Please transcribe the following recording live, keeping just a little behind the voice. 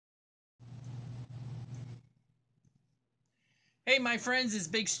Hey, my friends, it's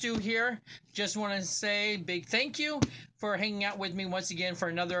Big Stu here. Just want to say big thank you for hanging out with me once again for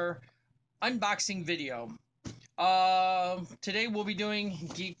another unboxing video. Today we'll be doing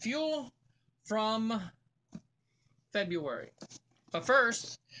Geek Fuel from February. But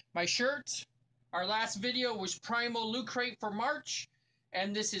first, my shirt. Our last video was Primal Loot Crate for March.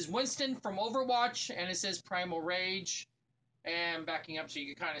 And this is Winston from Overwatch. And it says Primal Rage. And backing up so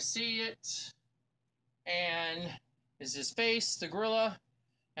you can kind of see it. And this is his face, the gorilla.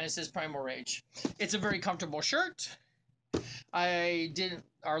 And it says Primal Rage. It's a very comfortable shirt. I did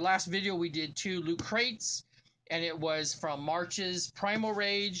our last video. We did 2 loot crates, and it was from March's Primal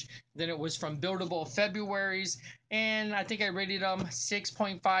Rage. Then it was from Buildable February's, and I think I rated them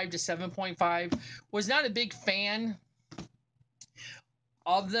 6.5 to 7.5. Was not a big fan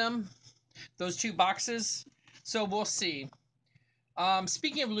of them, those 2 boxes. So we'll see.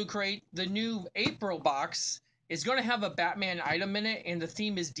 Speaking of Loot Crate, the new April box is going to have a Batman item in it, and the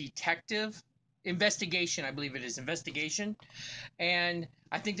theme is detective investigation. I believe it is investigation, and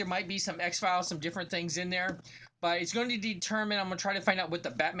I think there might be some X-Files, some different things in there, but it's going to determine. I'm going to try to find out what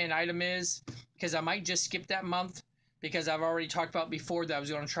the Batman item is, because I might just skip that month, because I've already talked about before that I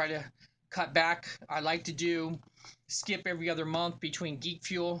was going to try to cut back. I like to do skip every other month between Geek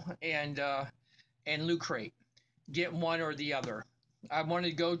Fuel and Loot Crate. Get one or the other. I want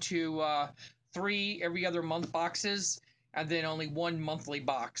to go to 3 every other month boxes, and then only 1 monthly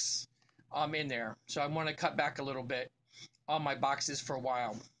box in there. So I want to cut back a little bit on my boxes for a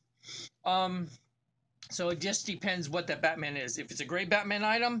while. So it just depends what that Batman is. If it's a great Batman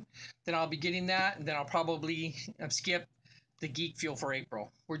item, then I'll be getting that, and then I'll probably skip the Geek Fuel for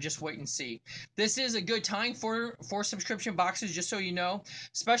April. We're just wait and see. This is a good time for subscription boxes, just so you know.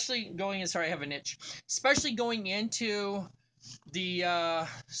 Especially going in. Sorry, I have an itch. Especially going into the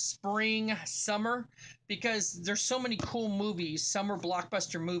spring, summer, because there's so many cool movies, summer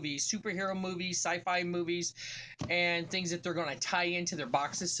blockbuster movies, superhero movies, sci-fi movies, and things that they're going to tie into their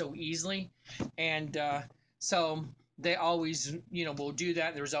boxes so easily. And so they always, will do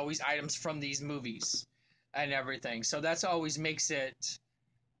that. There's always items from these movies and everything. So that's always makes it,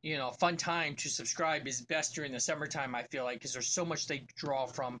 fun time to subscribe is best during the summertime, I feel like, because there's so much they draw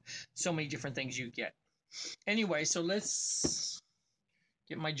from, so many different things you get. Anyway, so let's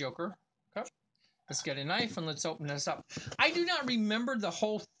get my Joker. Okay. Let's get a knife and let's open this up. I do not remember the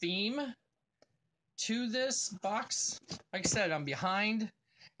whole theme to this box. Like I said, I'm behind.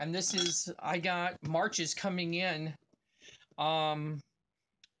 And this is, I got March is coming in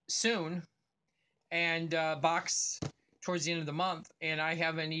soon. And box towards the end of the month. And I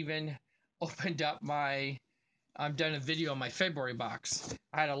haven't even opened up I've done a video on my February box.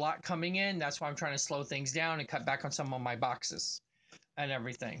 I had a lot coming in. That's why I'm trying to slow things down and cut back on some of my boxes and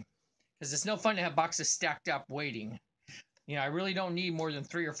everything. Because it's no fun to have boxes stacked up waiting. I really don't need more than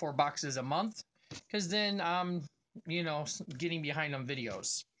 3 or 4 boxes a month. Because then I'm, getting behind on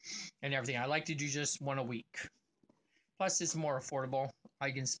videos and everything. I like to do just 1 a week. Plus, it's more affordable.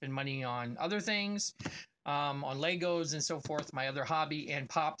 I can spend money on other things, on Legos and so forth. My other hobby, and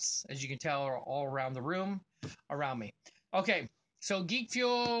Pops, as you can tell, are all around the room, around me. Okay, so Geek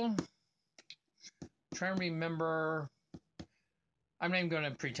Fuel. Trying to remember. I'm not even going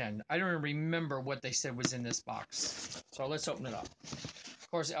to pretend. I don't remember what they said was in this box. So let's open it up.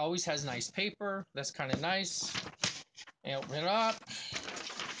 Of course, it always has nice paper. That's kind of nice. And open it up.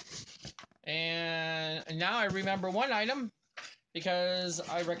 And now I remember one item, because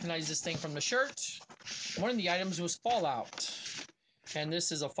I recognize this thing from the shirt. One of the items was Fallout. And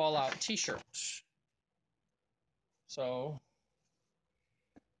this is a Fallout t-shirt. So,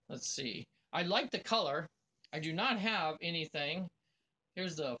 let's see. I like the color. I do not have anything.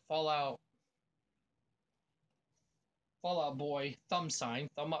 Here's the Fallout Boy thumb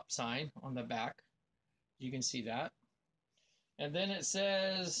up sign on the back. You can see that. And then it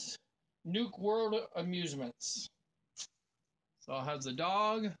says Nuke World Amusements. So it has the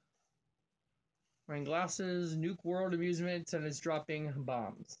dog wearing glasses, Nuke World Amusements, and it's dropping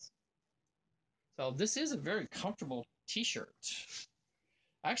bombs. So this is a very comfortable t-shirt.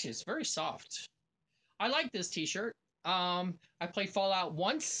 Actually, it's very soft. I like this t-shirt. I played Fallout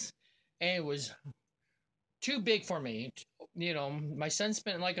once, and it was too big for me. My son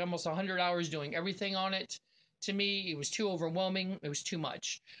spent like almost 100 hours doing everything on it. To me, it was too overwhelming. It was too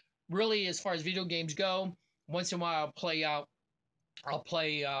much. Really, as far as video games go, once in a while I'll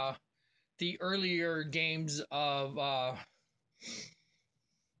play the earlier games of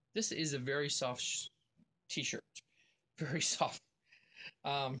this is a very soft t-shirt. Very soft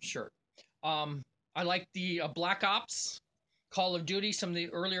shirt. I like the Black Ops. Call of Duty, some of the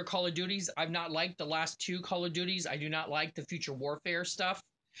earlier Call of Duties. I've not liked the last two Call of Duties. I do not like the Future Warfare stuff.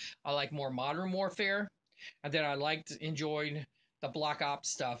 I like more Modern Warfare. And then I enjoyed the Black Ops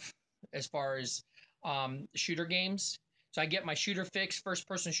stuff as far as shooter games. So I get my shooter fix, first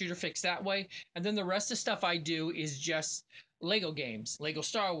person shooter fix that way. And then the rest of the stuff I do is just Lego games, Lego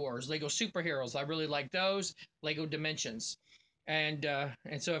Star Wars, Lego Superheroes. I really like those. Lego Dimensions. And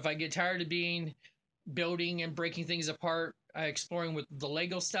so if I get tired of being building and breaking things apart, exploring with the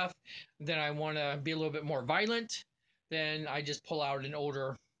Lego stuff, then I want to be a little bit more violent, then I just pull out an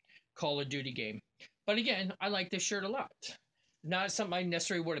older Call of Duty game. But again, I like this shirt a lot. Not something I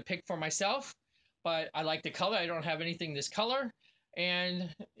necessarily would have picked for myself, but I like the color. I don't have anything this color, and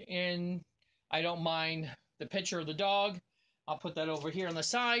I don't mind the picture of the dog. I'll put that over here on the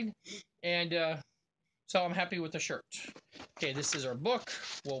side, and so I'm happy with the shirt. Okay, this is our book.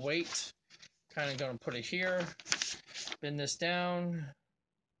 We'll wait. Kind of going to put it here. Bend this down.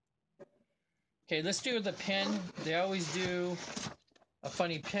 Okay, let's do the pen. They always do a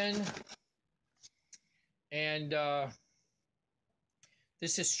funny pen. And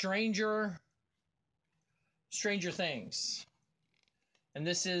this is Stranger Things. And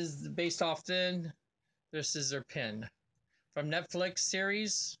this is based off then. This is their pin. From Netflix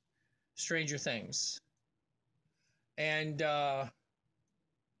series, Stranger Things. And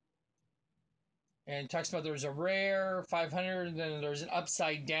it talks about there's a rare 500, and then there's an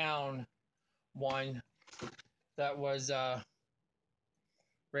upside down one that was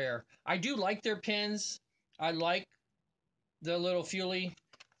rare. I do like their pins. I like the little Fuely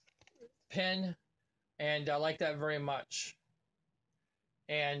pin, and I like that very much.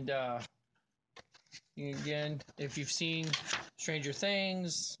 And again, if you've seen Stranger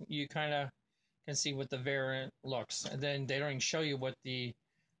Things, you kind of can see what the variant looks. And then they don't even show you what the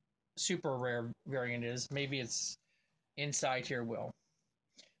super rare variant is. Maybe it's inside here, will.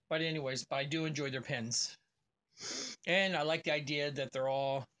 But anyways, I do enjoy their pins. And I like the idea that they're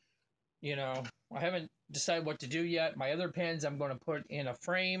all, I haven't decided what to do yet. My other pins I'm going to put in a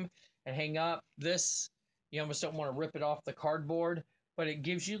frame and hang up. This, you almost don't want to rip it off the cardboard, but it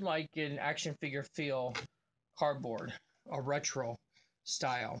gives you like an action figure feel cardboard, a retro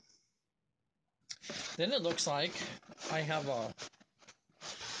style. Then it looks like I have a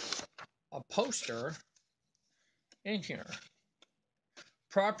poster in here.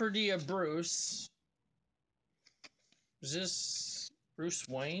 Property of Bruce. Is this Bruce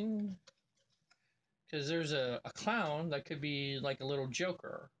Wayne? Because there's a clown that could be like a little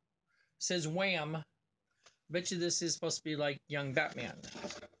Joker. It says Wham. Bet you this is supposed to be like young Batman.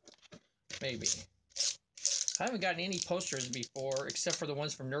 Maybe. I haven't gotten any posters before, except for the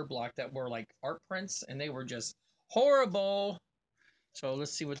ones from Nerd Block that were like art prints, and they were just horrible. So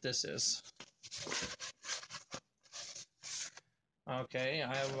let's see what this is. Okay,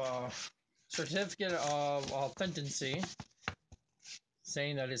 I have a certificate of authenticity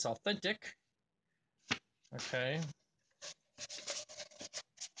saying that it's authentic. Okay.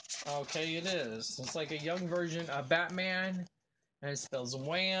 Okay, it is. It's like a young version of Batman, and it spells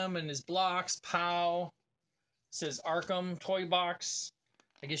Wham in his blocks, pow. It says Arkham toy box.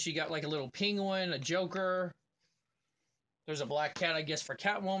 I guess you got like a little penguin, a Joker. There's a black cat, I guess, for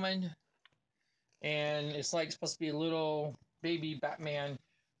Catwoman. And it's like supposed to be a little baby Batman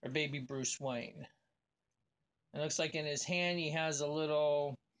or baby Bruce Wayne. It looks like in his hand he has a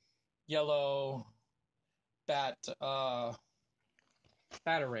little yellow batarang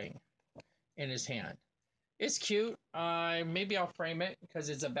in his hand. It's cute. Maybe I'll frame it because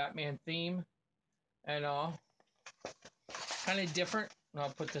it's a Batman theme and all. Kind of different.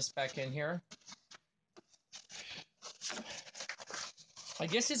 I'll put this back in here. I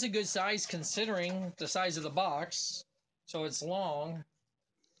guess it's a good size considering the size of the box. So it's long.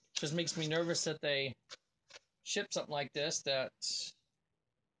 Just makes me nervous that they ship something like this that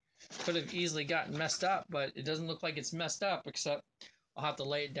could have easily gotten messed up, but it doesn't look like it's messed up, except I'll have to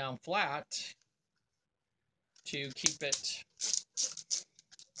lay it down flat to keep it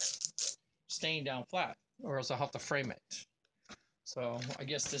staying down flat, or else I'll have to frame it. So I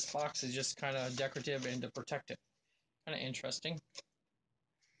guess this box is just kind of decorative and to protect it. Kind of interesting.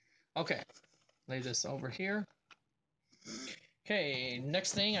 Okay, lay this over here. Okay,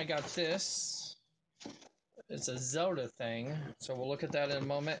 next thing I got this. It's a Zelda thing, so we'll look at that in a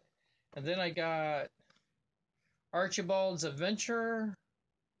moment. And then I got Archibald's Adventure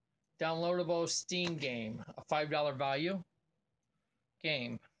downloadable Steam game, a $5 value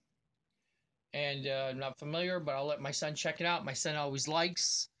game. And I'm not familiar, but I'll let my son check it out. My son always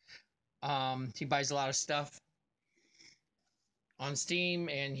likes. He buys a lot of stuff on Steam,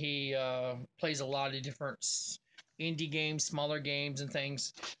 and he plays a lot of different, indie games, smaller games, and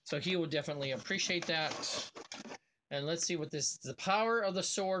things. So he will definitely appreciate that. And let's see what this is. The Power of the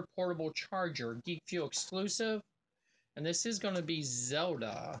Sword Portable Charger, Geek Fuel exclusive. And this is going to be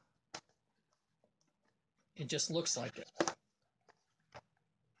Zelda. It just looks like it.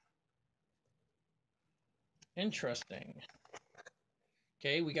 Interesting.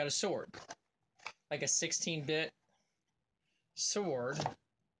 Okay, we got a sword. Like a 16-bit sword.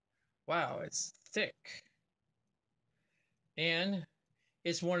 Wow, it's thick. And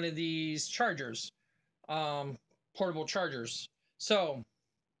it's one of these chargers. Portable chargers. So,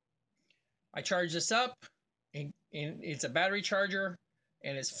 I charge this up. And it's a battery charger.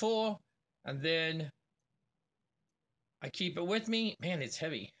 And it's full. And then I keep it with me. Man, it's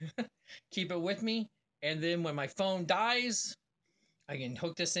heavy. Keep it with me. And then when my phone dies, I can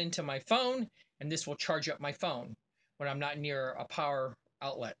hook this into my phone, and this will charge up my phone when I'm not near a power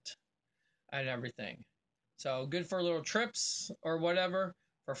outlet and everything. So good for little trips or whatever,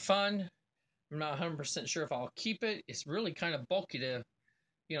 for fun. I'm not 100% sure if I'll keep it. It's really kind of bulky to,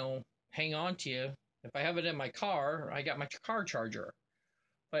 hang on to you. If I have it in my car, I got my car charger.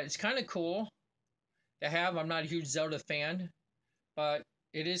 But it's kind of cool to have. I'm not a huge Zelda fan, but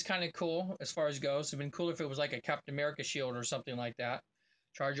it is kind of cool as far as goes. It'd been cool if it was like a Captain America shield or something like that.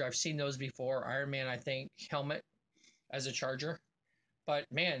 Charger, I've seen those before. Iron Man, I think, helmet as a charger. But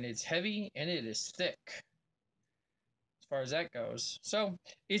man, it's heavy and it is thick as far as that goes. So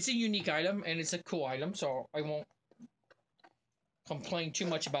it's a unique item and it's a cool item. So I won't complain too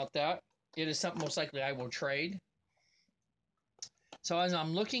much about that. It is something most likely I will trade. So as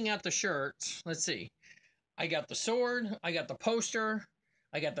I'm looking at the shirts, let's see. I got the sword, I got the poster,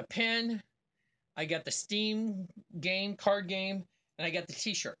 I got the pen, I got the Steam game, card game, and I got the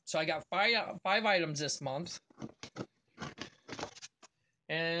t-shirt. So I got five items this month.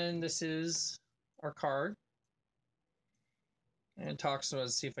 And this is our card. And talks,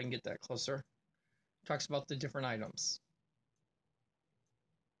 let's see if I can get that closer. Talks about the different items.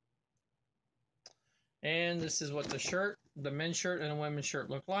 And this is what the shirt, the men's shirt and the women's shirt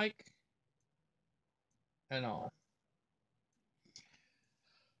look like. And all.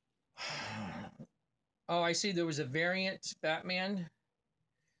 Oh, I see there was a variant Batman.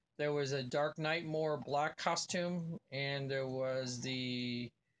 There was a Dark Knight more black costume. And there was the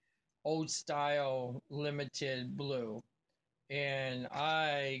old style limited blue. And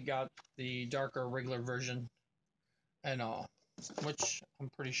I got the darker regular version and all, which I'm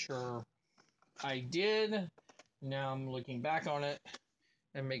pretty sure I did. Now I'm looking back on it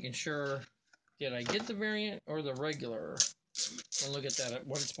and making sure, did I get the variant or the regular? I'll look at that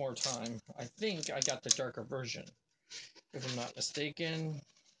once more time. I think I got the darker version, if I'm not mistaken.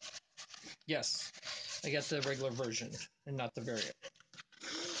 Yes, I got the regular version and not the variant.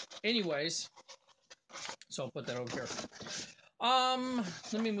 Anyways, so I'll put that over here.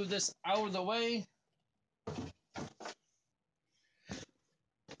 Let me move this out of the way.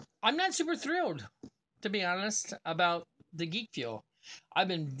 I'm not super thrilled, to be honest, about the Geek Fuel. I've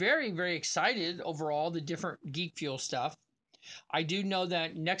been very, very excited over all the different Geek Fuel stuff. I do know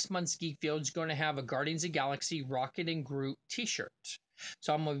that next month's Geek Fuel is going to have a Guardians of the Galaxy Rocket and Groot t-shirt.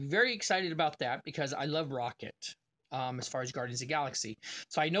 So I'm very excited about that because I love Rocket as far as Guardians of the Galaxy.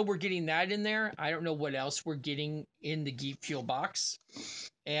 So I know we're getting that in there. I don't know what else we're getting in the Geek Fuel box.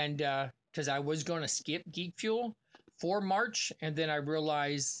 And because I was going to skip Geek Fuel for March, and then I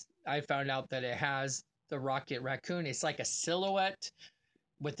realized I found out that it has the Rocket Raccoon. It's like a silhouette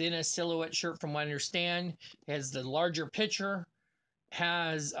within a silhouette shirt, from what I understand. It has the larger picture,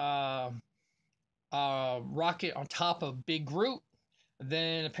 has Rocket on top of Big Groot.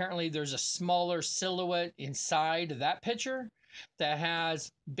 Then apparently there's a smaller silhouette inside that picture that has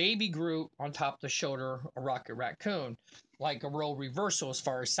Baby Groot on top of the shoulder, a Rocket Raccoon, like a real reversal as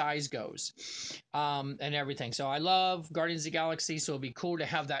far as size goes, and everything. So I love Guardians of the Galaxy, so it'll be cool to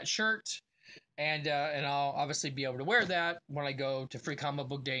have that shirt. And I'll obviously be able to wear that when I go to Free Comic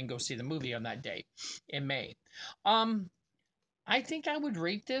Book Day and go see the movie on that day in May. I think I would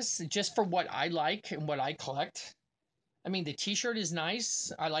rate this just for what I like and what I collect. I mean, the t-shirt is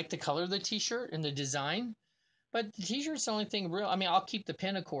nice. I like the color of the t-shirt and the design. But the t-shirt's the only thing real. I mean, I'll keep the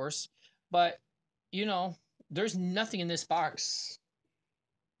pin, of course. But, there's nothing in this box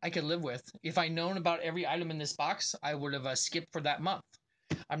I could live with. If I'd known about every item in this box, I would have skipped for that month.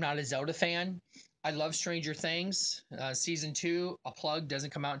 I'm not a Zelda fan. I love Stranger Things. Season 2, a plug,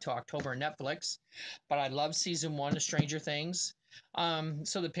 doesn't come out until October on Netflix. But I love Season 1 of Stranger Things.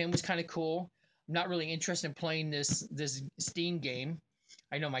 So the pin was kind of cool. I'm not really interested in playing this Steam game.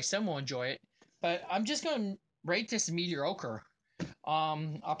 I know my son will enjoy it. But I'm just going to rate this mediocre.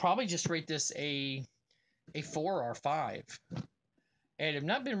 I'll probably just rate this a a 4 or 5. And I've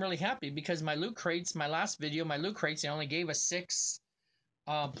not been really happy because my loot crates, my last video, my loot crates, they only gave a 6.5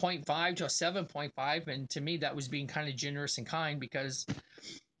 to a 7.5. And to me, that was being kind of generous and kind because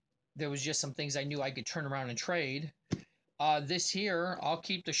there was just some things I knew I could turn around and trade. This here, I'll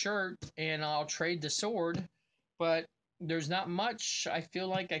keep the shirt and I'll trade the sword, but there's not much. I feel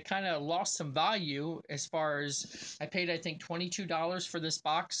like I kind of lost some value as far as I paid, I think, $22 for this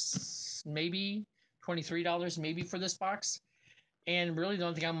box, maybe $23 maybe for this box. And really the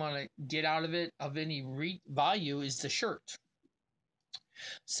only thing I'm going to get out of it of any value is the shirt.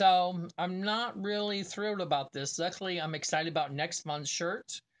 So I'm not really thrilled about this. Luckily, I'm excited about next month's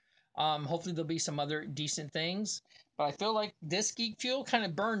shirt. Hopefully there'll be some other decent things. But I feel like this Geek Fuel kind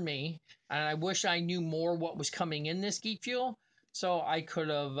of burned me, and I wish I knew more what was coming in this Geek Fuel, so I could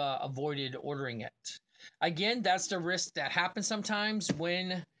have avoided ordering it. Again, that's the risk that happens sometimes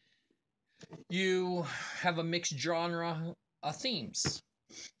when you have a mixed genre of themes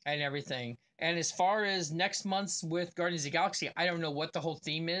and everything. And as far as next month's with Guardians of the Galaxy, I don't know what the whole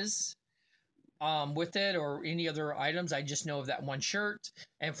theme is with it or any other items. I just know of that one shirt.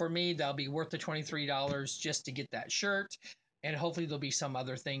 And for me, that'll be worth the $23 just to get that shirt. And hopefully there'll be some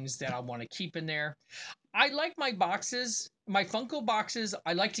other things that I want to keep in there. I like my boxes, my Funko boxes.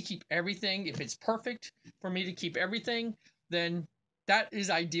 I like to keep everything. If it's perfect for me to keep everything, then that is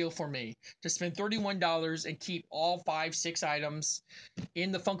ideal for me to spend $31 and keep all 5, 6 items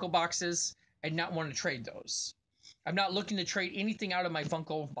in the Funko boxes and not want to trade those. I'm not looking to trade anything out of my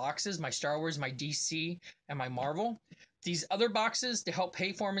Funko boxes, my Star Wars, my DC, and my Marvel. These other boxes to help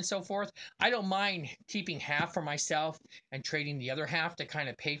pay for them and so forth, I don't mind keeping half for myself and trading the other half to kind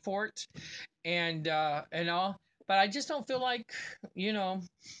of pay for it and all. But I just don't feel like,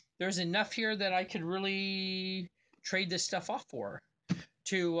 there's enough here that I could really trade this stuff off for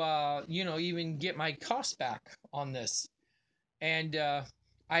to, even get my cost back on this. And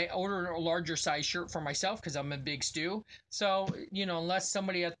I ordered a larger size shirt for myself because I'm a big stew. So, unless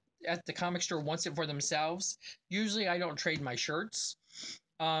somebody at the comic store wants it for themselves, usually I don't trade my shirts.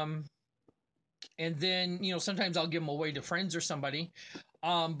 Um, and then, sometimes I'll give them away to friends or somebody.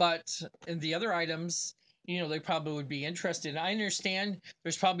 But in the other items, they probably would be interested. I understand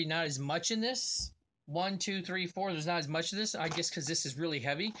there's probably not as much in this. 1, 2, 3, 4. There's not as much of this, I guess, because this is really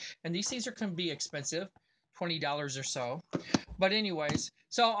heavy, and these things can be expensive, $20 or so. But anyways,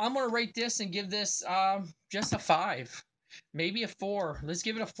 so I'm gonna rate this and give this just a 5, maybe a 4. Let's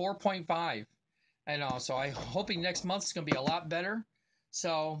give it a 4.5. And so I'm hoping next month's gonna be a lot better.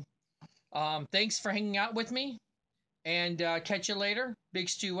 So thanks for hanging out with me, and catch you later. Big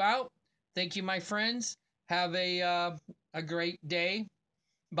Stew out. Thank you, my friends. Have a great day.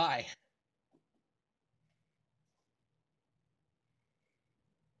 Bye.